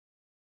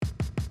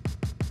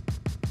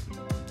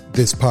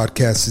This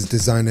podcast is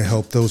designed to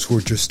help those who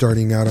are just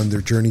starting out on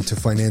their journey to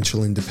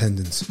financial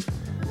independence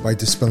by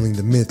dispelling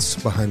the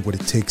myths behind what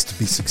it takes to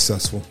be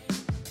successful.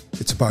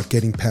 It's about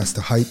getting past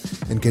the hype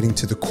and getting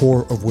to the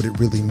core of what it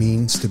really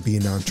means to be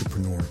an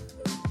entrepreneur.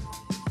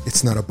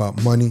 It's not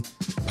about money,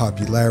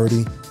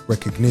 popularity,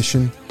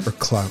 recognition, or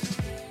clout.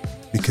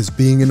 Because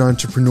being an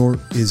entrepreneur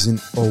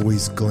isn't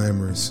always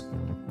glamorous.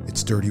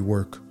 It's dirty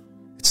work.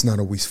 It's not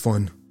always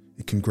fun.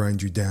 It can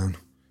grind you down.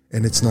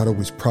 And it's not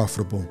always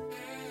profitable,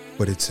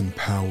 but it's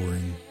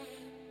empowering.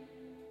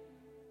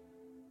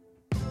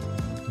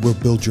 We'll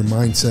build your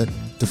mindset,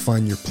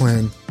 define your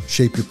plan,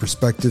 shape your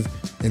perspective,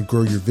 and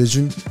grow your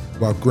vision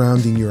while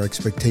grounding your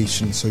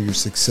expectations so your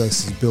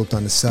success is built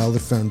on a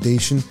solid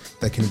foundation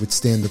that can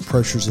withstand the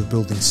pressures of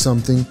building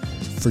something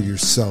for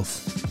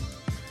yourself.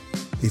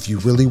 If you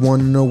really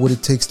want to know what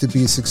it takes to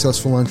be a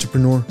successful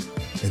entrepreneur,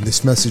 and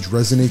this message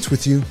resonates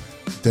with you,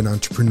 then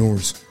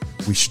entrepreneurs,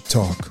 we should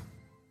talk.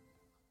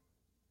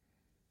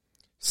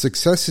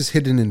 Success is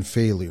hidden in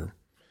failure,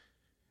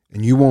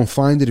 and you won't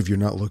find it if you're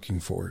not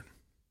looking for it.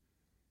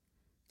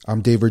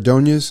 I'm Dave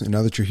Ordonez, and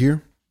now that you're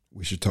here,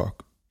 we should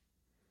talk.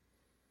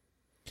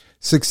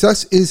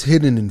 Success is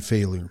hidden in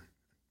failure.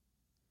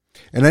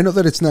 And I know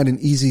that it's not an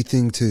easy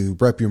thing to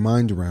wrap your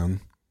mind around,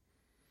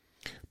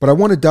 but I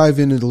want to dive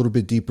in it a little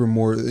bit deeper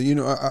more.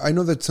 I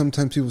know that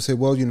sometimes people say,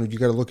 well, you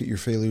got to look at your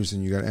failures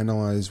and you got to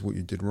analyze what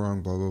you did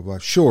wrong, blah, blah, blah.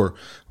 Sure.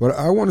 But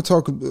I want to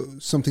talk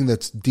about something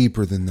that's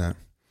deeper than that.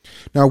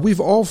 Now,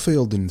 we've all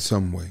failed in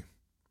some way.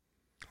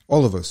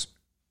 All of us.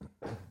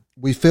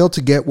 We failed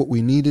to get what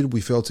we needed.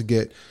 We failed to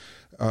get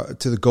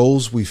to the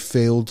goals. We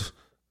failed.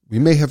 We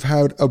may have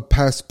had a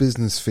past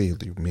business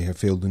failure. We may have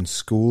failed in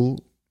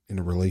school, in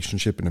a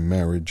relationship, in a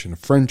marriage, in a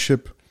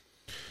friendship.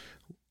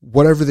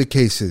 Whatever the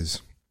case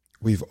is,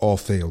 we've all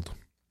failed.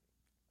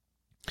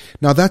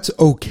 Now, that's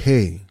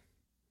okay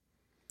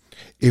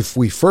if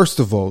we, first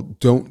of all,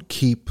 don't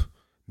keep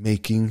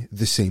making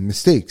the same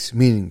mistakes,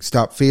 meaning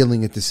stop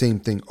failing at the same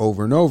thing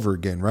over and over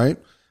again, right?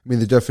 I mean,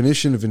 the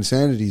definition of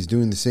insanity is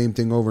doing the same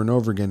thing over and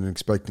over again and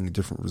expecting a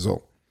different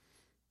result.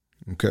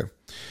 Okay.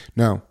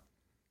 Now,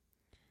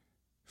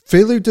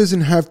 failure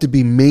doesn't have to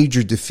be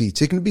major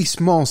defeats. It can be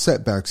small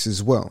setbacks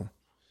as well.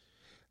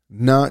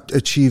 Not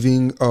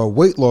achieving a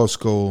weight loss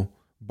goal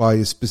by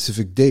a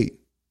specific date,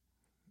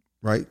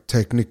 right?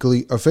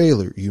 Technically a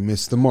failure. You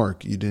missed the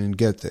mark. You didn't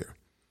get there.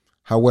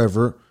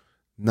 However,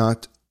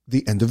 not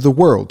the end of the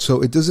world.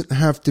 So it doesn't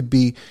have to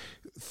be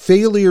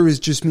failure. Is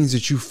just means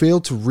that you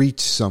failed to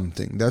reach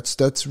something.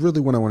 That's really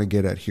what I want to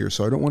get at here.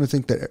 So I don't want to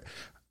think that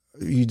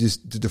you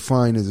just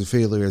define as a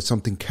failure as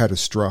something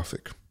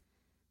catastrophic.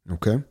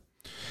 Okay.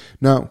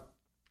 Now,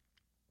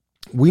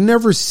 we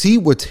never see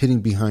what's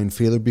hidden behind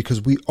failure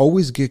because we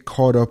always get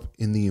caught up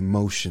in the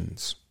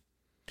emotions.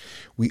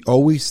 We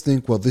always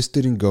think, well, this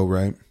didn't go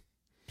right.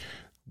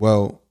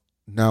 Well,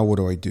 now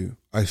what do?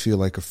 I feel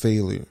like a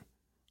failure.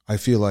 I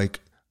feel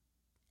like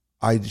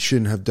I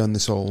shouldn't have done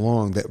this all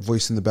along. That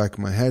voice in the back of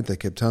my head that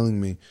kept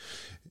telling me,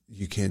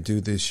 you can't do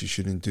this, you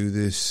shouldn't do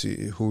this.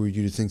 Who are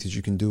you to think that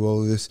you can do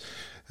all of this?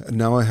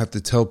 Now I have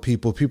to tell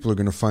people are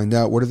going to find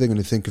out. What are they going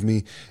to think of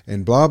me?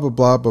 And blah, blah,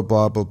 blah, blah,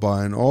 blah, blah,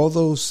 blah. And all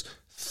those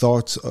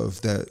thoughts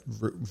of that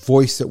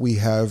voice that we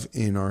have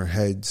in our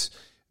heads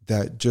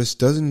that just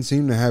doesn't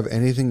seem to have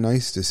anything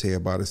nice to say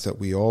about us that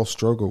we all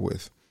struggle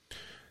with.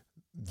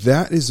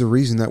 That is the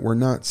reason that we're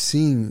not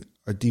seeing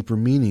a deeper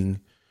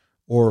meaning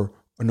or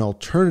an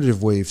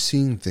alternative way of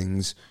seeing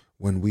things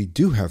when we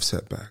do have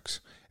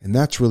setbacks. And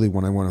that's really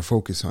what I want to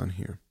focus on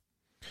here.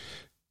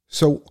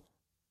 So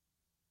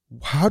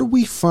how do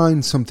we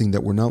find something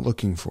that we're not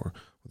looking for?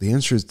 Well, the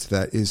answer to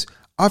that is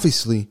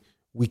obviously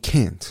we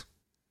can't.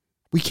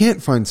 We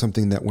can't find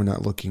something that we're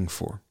not looking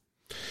for.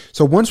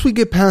 So once we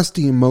get past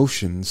the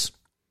emotions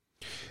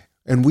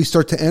and we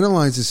start to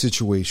analyze the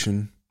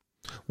situation,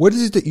 what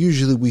is it that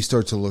usually we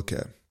start to look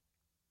at?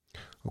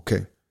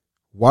 Okay,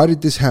 why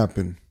did this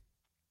happen?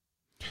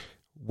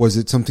 Was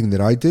it something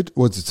that I did?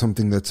 Was it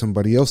something that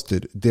somebody else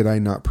did? Did I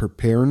not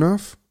prepare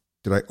enough?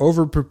 Did I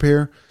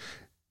over-prepare?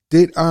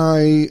 Did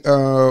I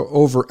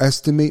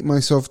overestimate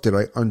myself? Did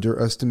I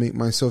underestimate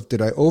myself?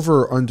 Did I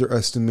over or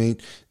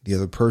underestimate the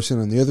other person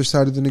on the other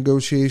side of the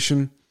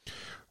negotiation?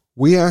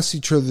 We ask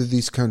each other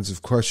these kinds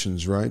of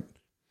questions, right?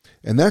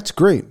 And that's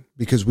great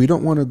because we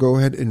don't want to go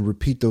ahead and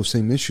repeat those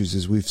same issues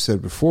as we've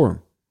said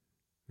before.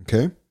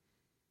 Okay?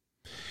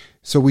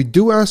 So we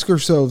do ask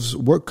ourselves,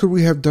 what could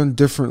we have done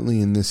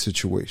differently in this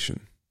situation?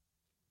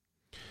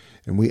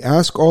 And we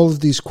ask all of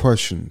these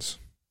questions.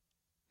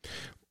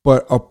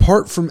 But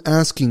apart from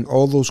asking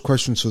all those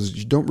questions so that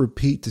you don't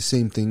repeat the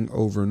same thing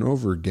over and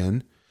over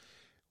again,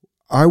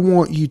 I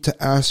want you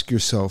to ask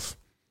yourself,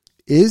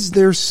 is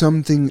there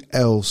something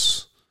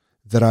else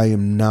that I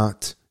am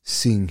not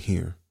seeing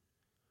here?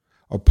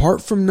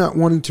 Apart from not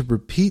wanting to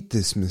repeat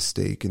this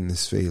mistake and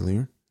this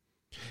failure,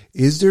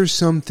 is there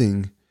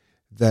something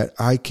that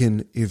I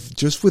can, if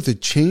just with a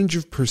change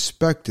of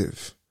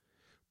perspective,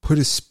 put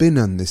a spin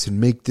on this and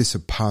make this a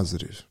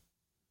positive?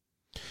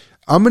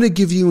 I'm going to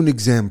give you an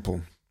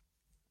example.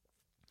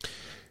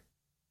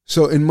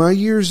 So in my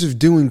years of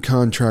doing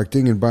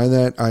contracting, and by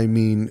that I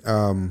mean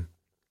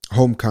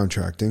home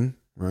contracting,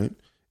 right?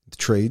 The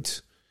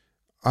trades.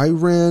 I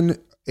ran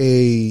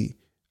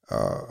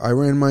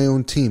my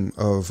own team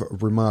of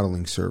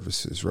remodeling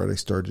services, right? I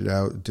started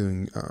out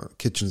doing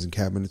kitchens and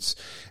cabinets,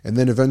 and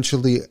then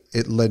eventually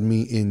it led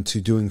me into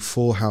doing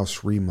full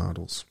house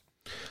remodels.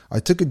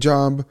 I took a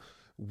job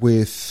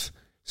with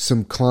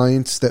some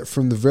clients that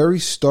from the very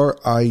start,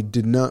 I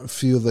did not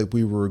feel that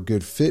we were a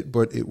good fit,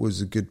 but it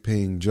was a good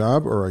paying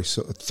job, or I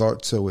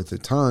thought so at the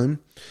time.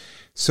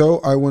 So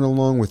I went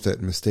along with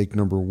it. Mistake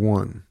number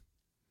one.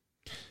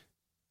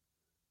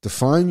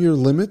 Define your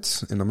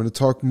limits, and I'm going to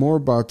talk more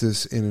about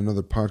this in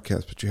another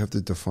podcast, but you have to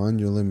define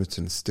your limits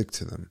and stick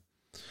to them.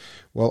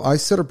 Well, I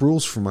set up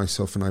rules for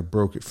myself, and I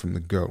broke it from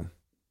the go.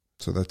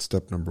 So that's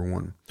step number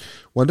one.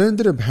 What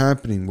ended up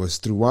happening was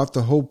throughout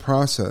the whole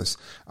process,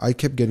 I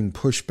kept getting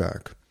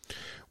pushback.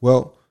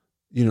 Well,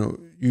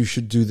 you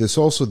should do this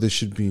also. This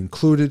should be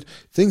included.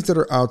 Things that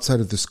are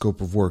outside of the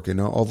scope of work. And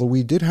although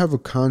we did have a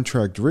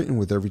contract written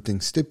with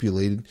everything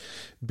stipulated,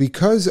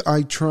 because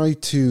I try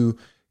to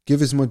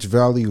give as much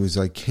value as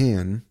I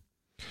can,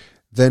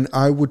 then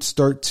I would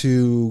start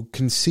to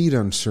concede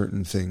on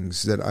certain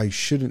things that I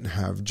shouldn't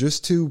have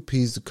just to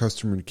appease the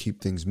customer and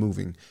keep things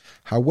moving.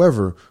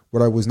 However,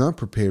 what I was not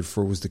prepared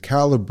for was the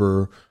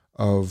caliber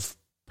of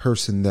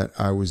person that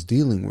I was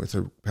dealing with,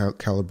 or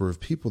caliber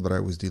of people that I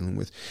was dealing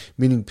with,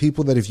 meaning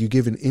people that if you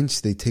give an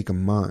inch, they take a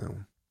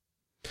mile.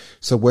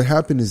 So what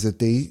happened is that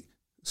they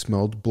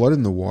smelled blood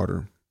in the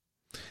water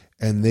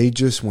and they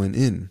just went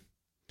in.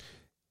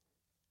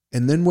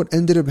 And then what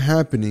ended up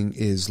happening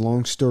is,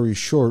 long story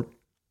short,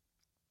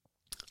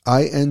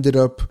 I ended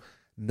up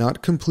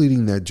not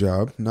completing that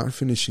job, not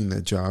finishing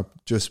that job,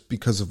 just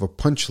because of a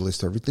punch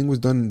list. Everything was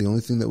done, and the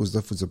only thing that was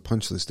left was a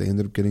punch list. They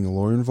ended up getting a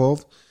lawyer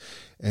involved,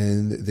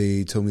 and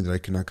they told me that I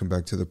could not come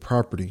back to the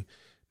property.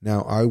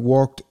 Now, I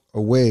walked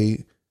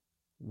away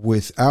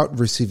without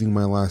receiving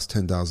my last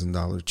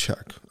 $10,000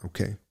 check.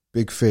 Okay,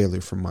 big failure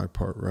from my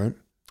part, right?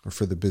 Or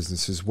for the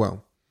business as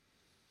well.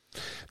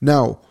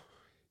 Now,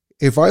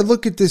 if I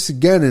look at this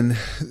again and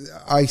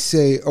I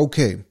say,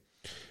 okay,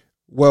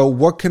 well,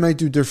 what can I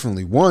do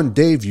differently? One,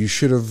 Dave, you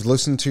should have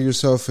listened to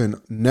yourself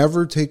and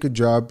never take a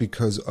job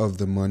because of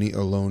the money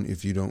alone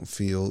if you don't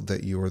feel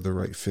that you are the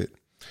right fit.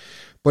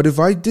 But if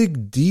I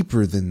dig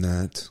deeper than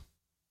that,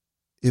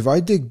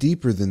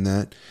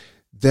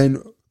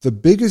 then the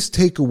biggest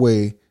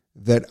takeaway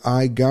that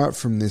I got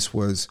from this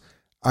was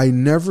I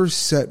never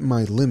set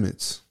my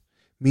limits.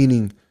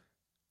 Meaning,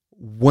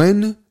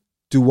 when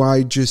do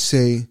I just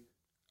say,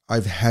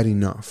 I've had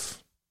enough?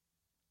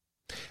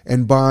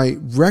 And by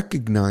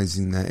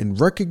recognizing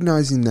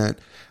that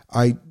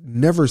I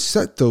never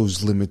set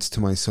those limits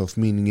to myself,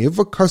 meaning if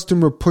a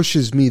customer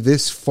pushes me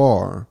this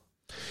far,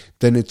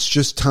 then it's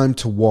just time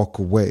to walk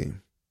away.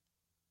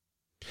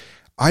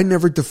 I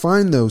never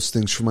defined those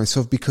things for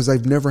myself because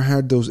I've never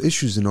had those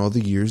issues in all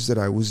the years that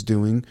I was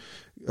doing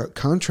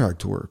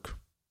contract work.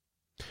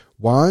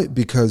 Why?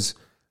 Because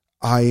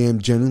I am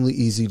genuinely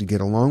easy to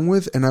get along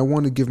with, and I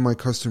want to give my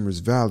customers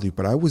value,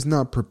 but I was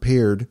not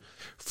prepared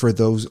for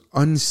those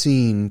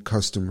unseen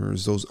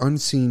customers, those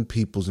unseen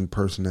peoples and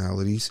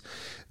personalities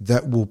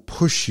that will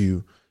push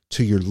you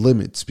to your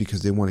limits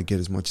because they want to get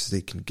as much as they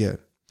can get.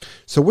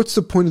 So what's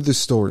the point of this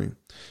story?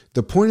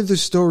 The point of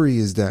this story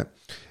is that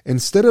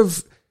instead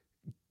of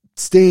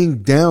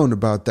staying down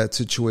about that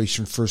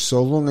situation for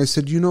so long, I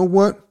said, you know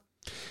what?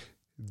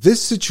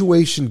 This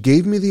situation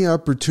gave me the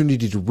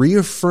opportunity to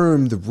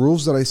reaffirm the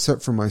rules that I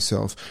set for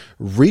myself,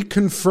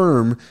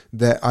 reconfirm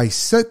that I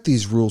set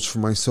these rules for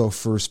myself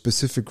for a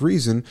specific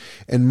reason,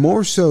 and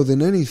more so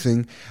than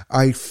anything,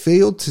 I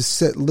failed to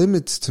set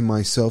limits to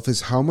myself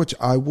as how much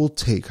I will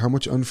take, how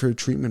much unfair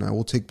treatment I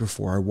will take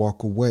before I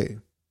walk away.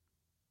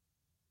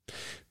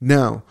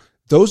 Now,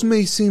 those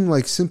may seem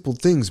like simple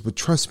things, but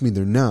trust me,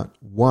 they're not.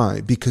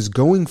 Why? Because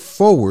going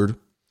forward,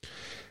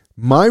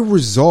 my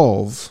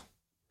resolve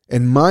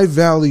and my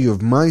value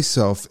of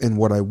myself and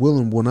what I will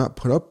and will not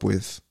put up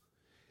with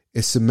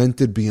is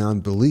cemented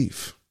beyond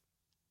belief.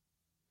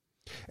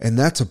 And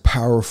that's a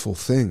powerful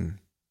thing.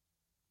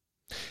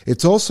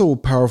 It's also a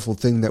powerful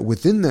thing that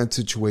within that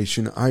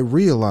situation, I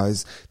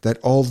realized that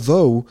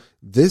although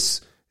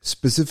this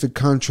specific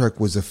contract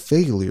was a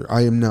failure,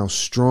 I am now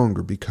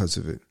stronger because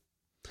of it.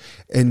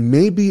 And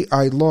maybe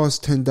I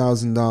lost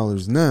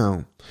 $10,000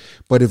 now,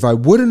 but if I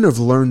wouldn't have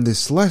learned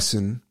this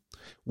lesson,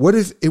 what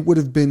if it would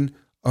have been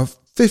a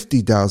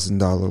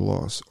 $50,000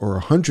 loss or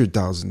a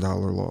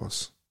 $100,000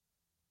 loss?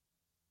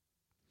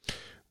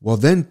 Well,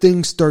 then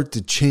things start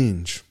to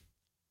change.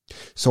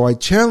 So I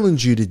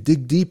challenge you to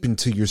dig deep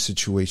into your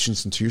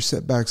situations, into your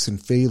setbacks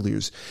and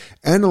failures,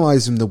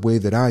 analyze them the way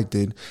that I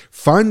did,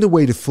 find a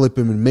way to flip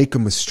them and make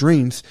them a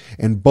strength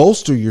and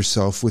bolster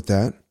yourself with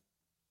that.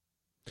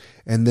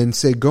 And then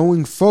say,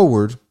 going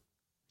forward,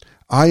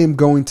 I am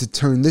going to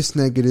turn this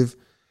negative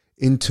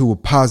into a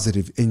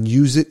positive and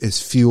use it as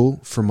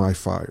fuel for my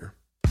fire.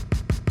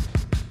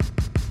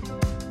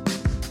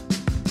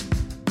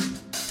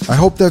 I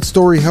hope that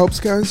story helps,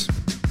 guys.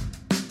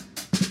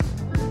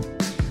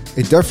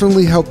 It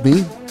definitely helped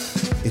me.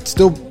 It's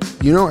still,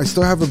 I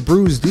still have a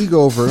bruised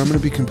ego over it. I'm going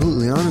to be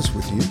completely honest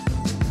with you.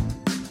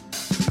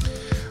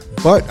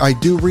 But I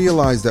do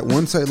realize that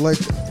once I let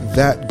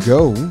that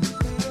go,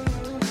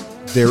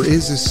 there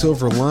is a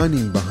silver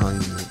lining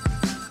behind it.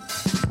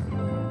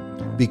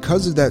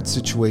 Because of that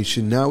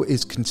situation, now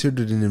it's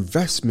considered an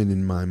investment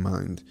in my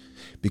mind,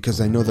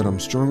 because I know that I'm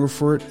stronger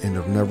for it and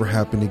it'll never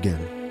happen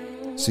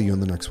again. See you on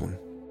the next one.